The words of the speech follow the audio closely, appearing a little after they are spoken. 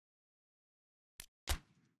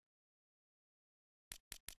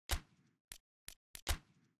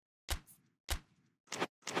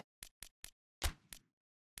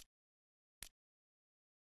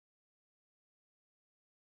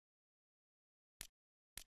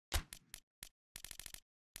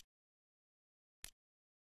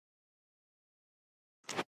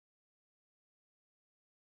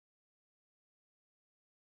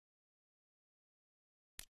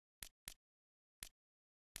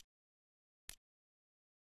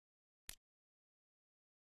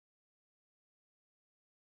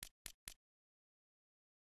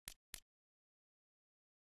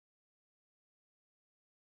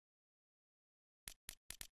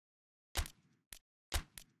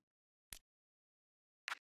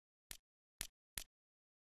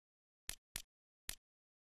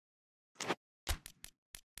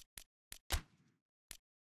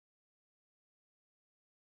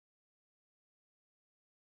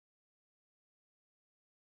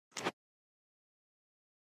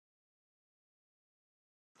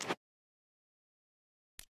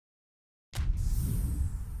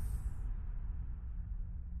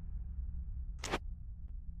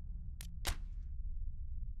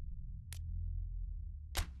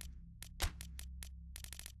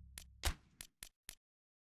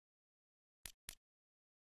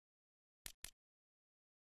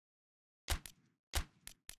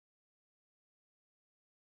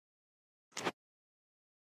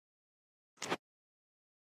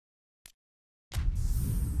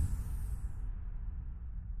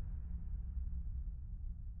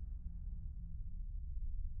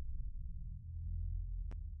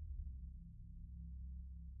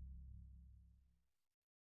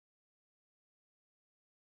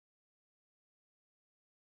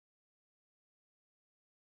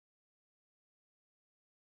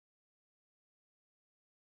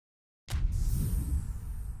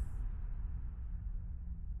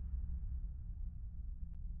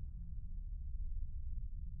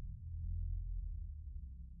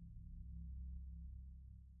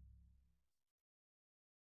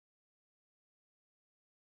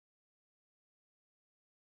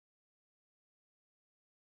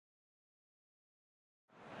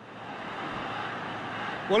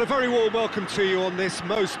Well, a very warm welcome to you on this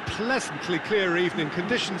most pleasantly clear evening.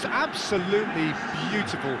 Conditions absolutely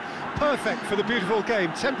beautiful. Perfect for the beautiful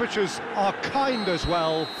game. Temperatures are kind as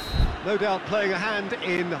well. No doubt playing a hand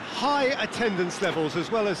in high attendance levels as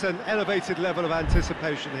well as an elevated level of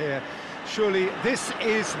anticipation here. Surely this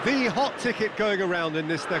is the hot ticket going around in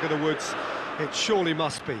this neck of the woods. It surely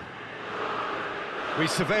must be. We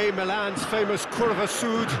survey Milan's famous Curva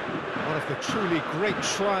Sud, one of the truly great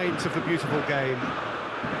shrines of the beautiful game.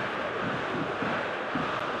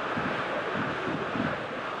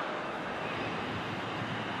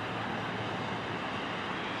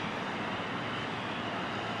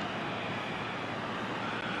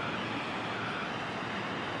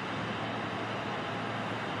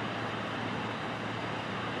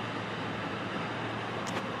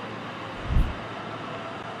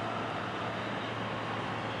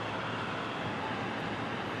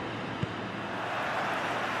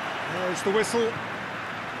 There's the whistle.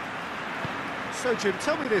 So, Jim,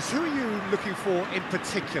 tell me this, who are you looking for in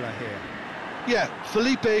particular here? Yeah,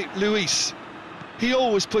 Felipe Luis. He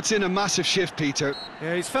always puts in a massive shift, Peter.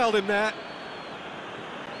 Yeah, he's fouled him there.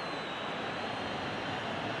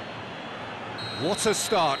 What a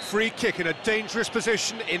start. Free kick in a dangerous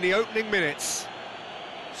position in the opening minutes.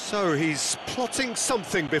 So, he's plotting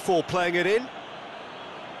something before playing it in.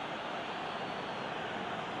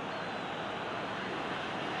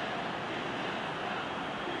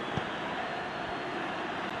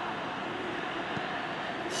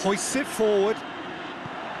 Hoists it forward.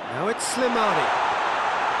 Now it's Slimani.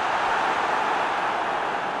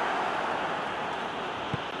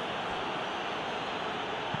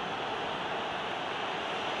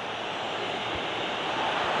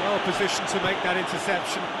 Well positioned to make that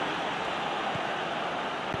interception.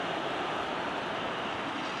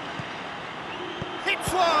 Hits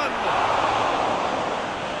one!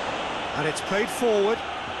 And it's played forward.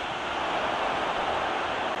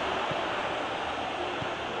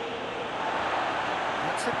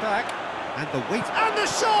 It back, and the weight, and the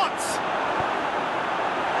shot!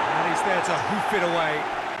 And he's there to hoof it away.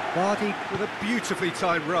 Vardy with a beautifully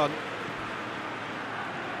timed run.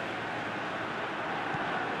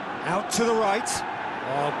 Out to the right.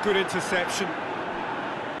 Oh, good interception.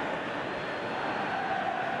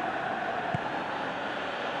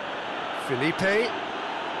 Felipe.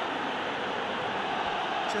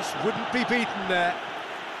 Just wouldn't be beaten there.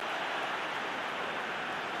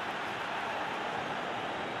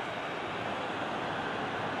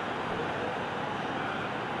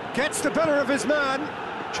 Gets the better of his man.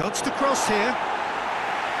 Chance to cross here.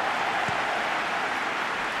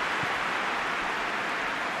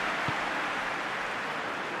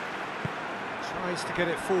 Tries to get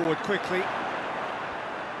it forward quickly.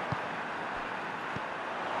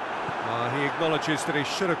 He acknowledges that he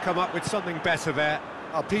should have come up with something better there.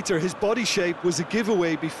 Peter, his body shape was a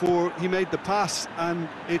giveaway before he made the pass, and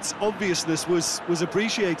its obviousness was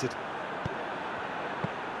appreciated.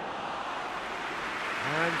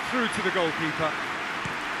 And through to the goalkeeper.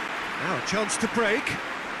 Now a chance to break.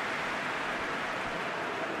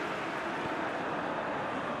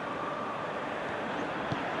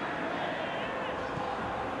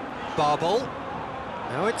 Barbel.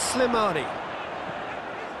 Now it's Slimani.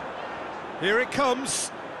 Here it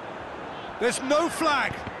comes. There's no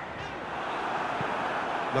flag.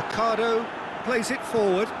 Mercado plays it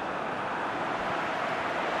forward.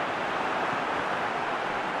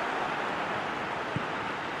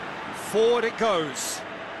 Forward it goes.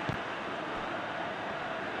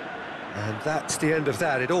 And that's the end of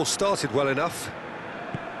that. It all started well enough.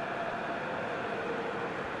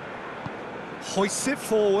 Hoists it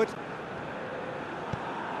forward.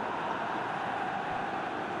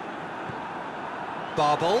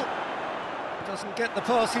 Barbel doesn't get the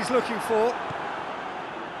pass he's looking for.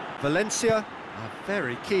 Valencia are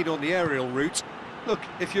very keen on the aerial route. Look,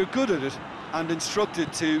 if you're good at it and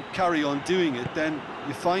instructed to carry on doing it, then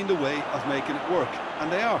you find a way of making it work,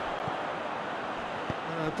 and they are.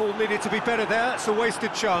 Ball needed to be better there, it's a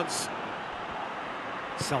wasted chance.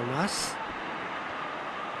 Salnas.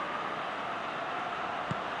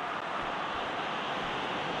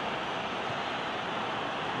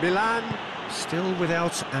 Milan still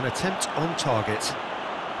without an attempt on target.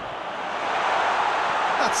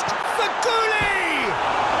 That's Faguli!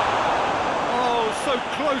 Oh, so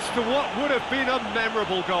close to what would have been a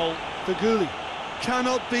memorable goal. Faguli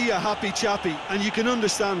cannot be a happy chappy, and you can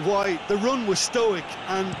understand why. The run was stoic,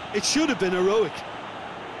 and it should have been heroic.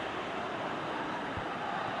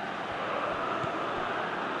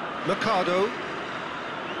 Mercado.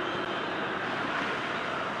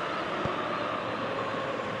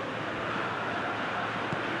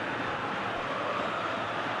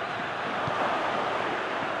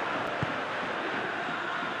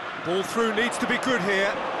 Ball through needs to be good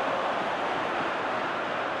here.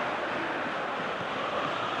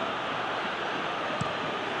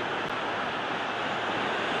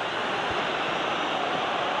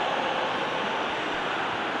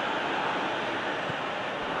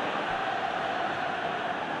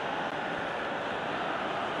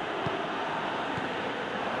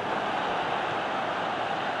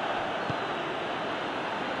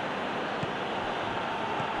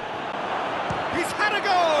 He's had a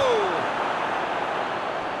go!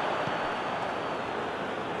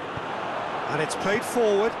 And it's played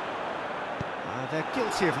forward. They're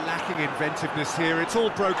guilty of lacking inventiveness here. It's all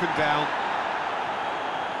broken down.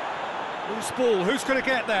 Loose ball, who's going to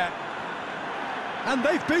get there? And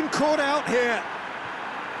they've been caught out here.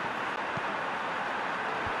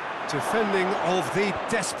 Defending of the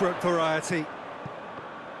desperate variety.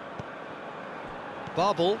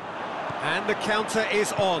 Barbel, and the counter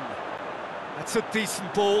is on. That's a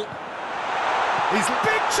decent ball. He's a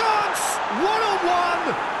big chance!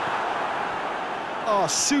 One-on-one! Oh,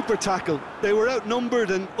 super tackle. They were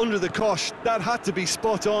outnumbered and under the cosh. That had to be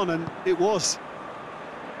spot on, and it was.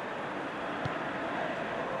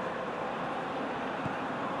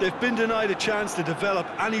 They've been denied a chance to develop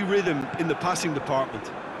any rhythm in the passing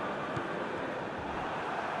department.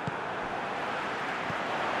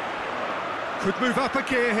 Could move up a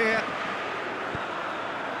gear here.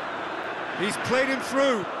 He's played him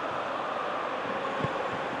through.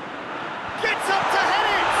 Gets up to head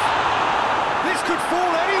it! This could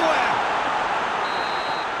fall anywhere!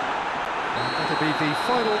 And that'll be the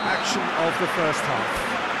final action of the first half.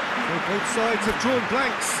 So both sides have drawn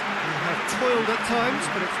blanks. They have toiled at times,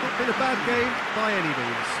 but it's not been a bad game by any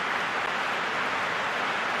means.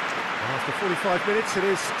 After 45 minutes, it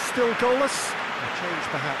is still goalless. A change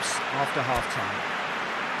perhaps after half-time.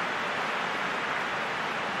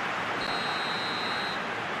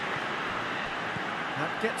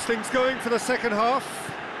 That gets things going for the second half.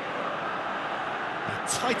 A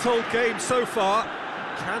tight old game so far.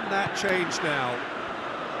 Can that change now?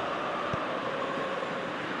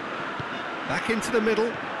 Back into the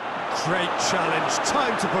middle. Great challenge,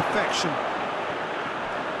 time to perfection.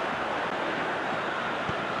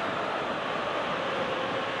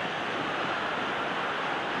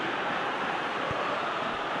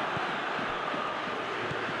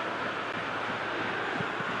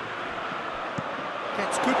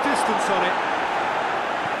 Gets good distance on it.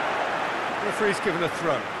 The referee's given a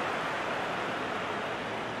throw.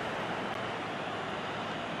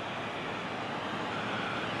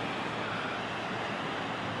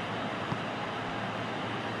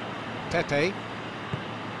 Pepe.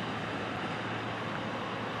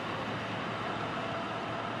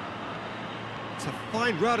 It's a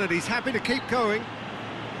fine run and he's happy to keep going.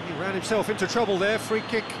 He ran himself into trouble there, free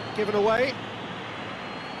kick given away.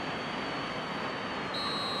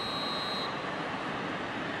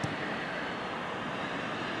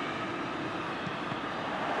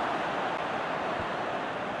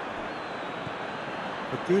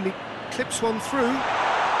 Baguli clips one through.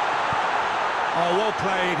 Oh, well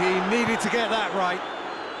played, he needed to get that right.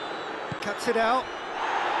 Cuts it out.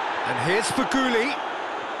 And here's Baguli.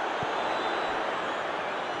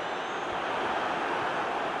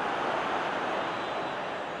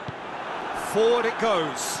 Forward it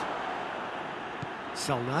goes.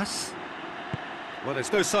 Salnas. Well,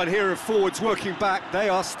 there's no sign here of forwards working back. They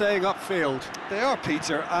are staying upfield. They are,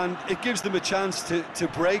 Peter, and it gives them a chance to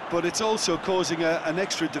break, but it's also causing an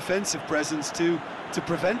extra defensive presence to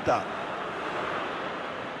prevent that.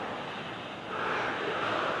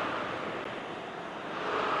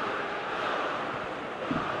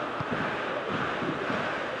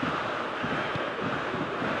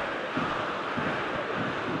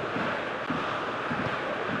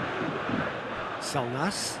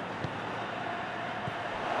 Salnas.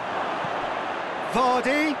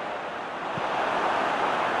 Vardy.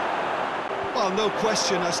 Well, no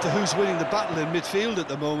question as to who's winning the battle in midfield at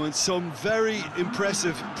the moment. Some very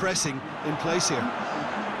impressive pressing in place here.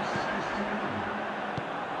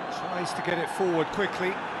 Tries to get it forward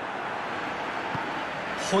quickly.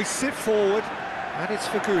 Hoists it forward, and it's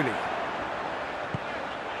Baguli.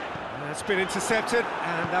 That's been intercepted,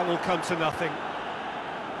 and that will come to nothing.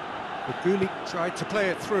 Baguli tried to play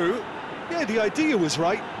it through. Yeah, the idea was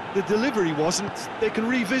right. The delivery wasn't. They can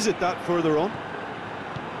revisit that further on.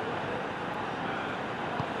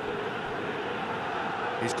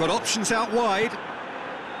 He's got options out wide.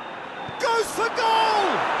 Goes for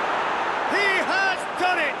goal! He has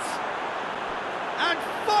done it! And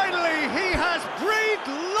finally, he has breathed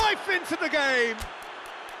life into the game.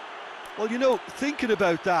 Well, you know, thinking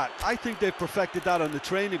about that, I think they've perfected that on the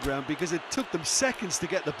training ground because it took them seconds to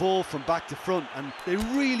get the ball from back to front, and they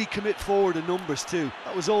really commit forward in numbers too.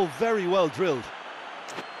 That was all very well drilled.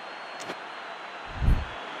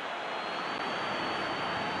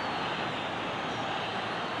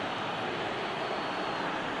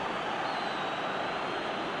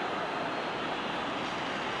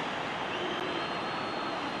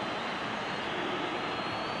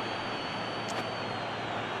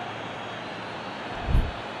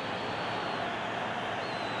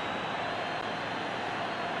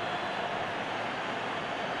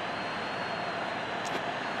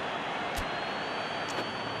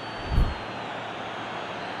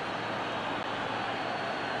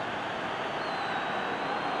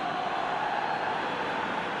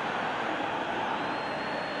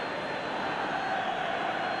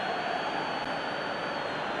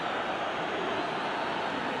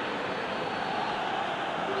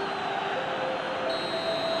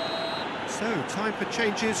 So, time for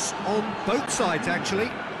changes on both sides, actually.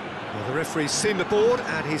 Well, the referee's seen the board,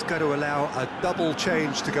 and he's going to allow a double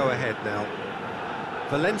change to go ahead now.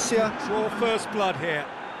 Valencia draw first blood here.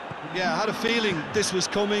 Yeah, I had a feeling this was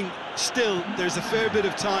coming. Still, there's a fair bit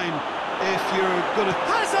of time if you're going to...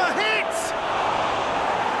 Has a hit!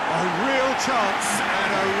 A real chance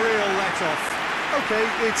and a real let-off.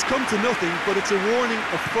 OK, it's come to nothing, but it's a warning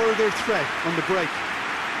of further threat on the break.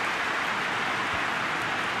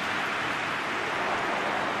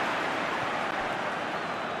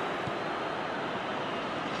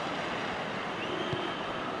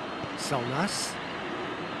 Salnas.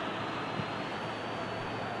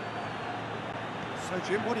 So,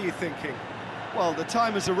 Jim, what are you thinking? Well, the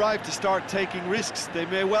time has arrived to start taking risks. They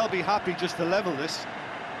may well be happy just to level this.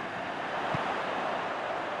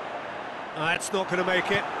 That's not going to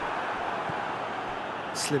make it.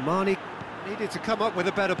 Slimani needed to come up with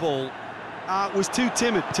a better ball. Was too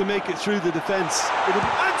timid to make it through the defence. And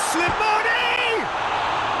Slimani!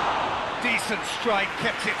 Decent strike,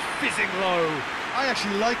 kept it fizzing low. I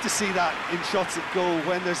actually like to see that in shots at goal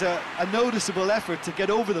when there's a noticeable effort to get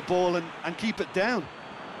over the ball and keep it down.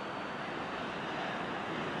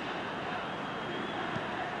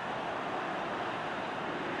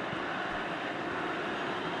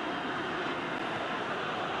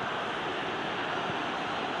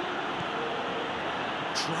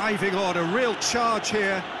 Driving on, a real charge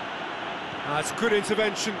here. That's good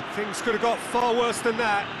intervention. Things could have got far worse than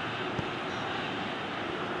that.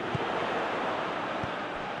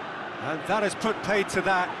 And that has put paid to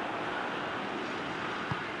that.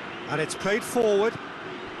 And it's played forward.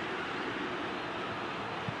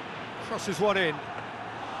 Crosses one in.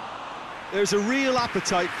 There's a real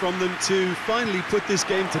appetite from them to finally put this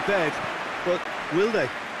game to bed, but will they?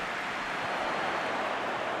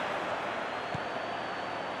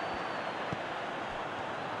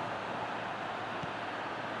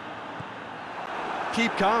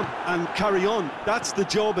 Keep calm and carry on. That's the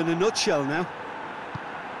job in a nutshell now.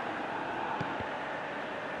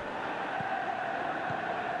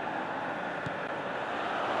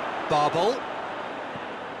 Barbel.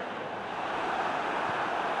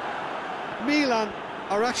 Milan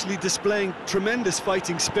are actually displaying tremendous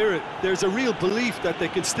fighting spirit. There's a real belief that they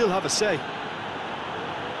can still have a say.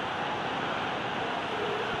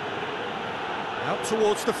 Out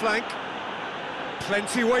towards the flank.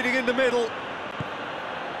 Plenty waiting in the middle.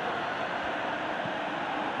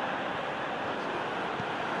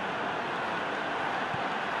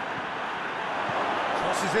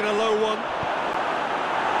 Crosses in a low one.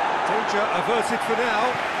 Danger averted for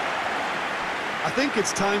now. I think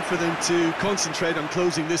it's time for them to concentrate on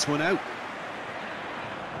closing this one out.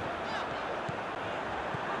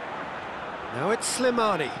 Now it's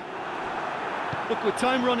Slimani. Look, with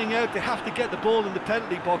time running out, they have to get the ball in the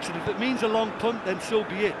penalty box, and if it means a long punt, then so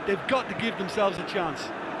be it. They've got to give themselves a chance.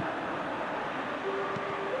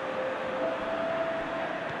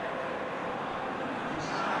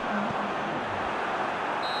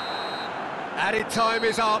 Added time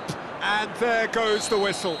is up, and there goes the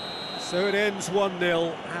whistle. So it ends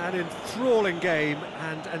 1-0, an enthralling game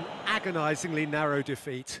and an agonisingly narrow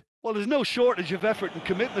defeat. Well, there's no shortage of effort and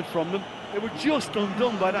commitment from them. They were just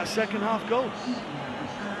undone by that second-half goal.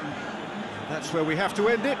 That's where we have to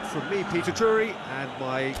end it. From me, Peter Drury, and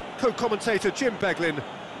my co-commentator, Jim Beglin,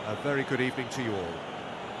 a very good evening to you all.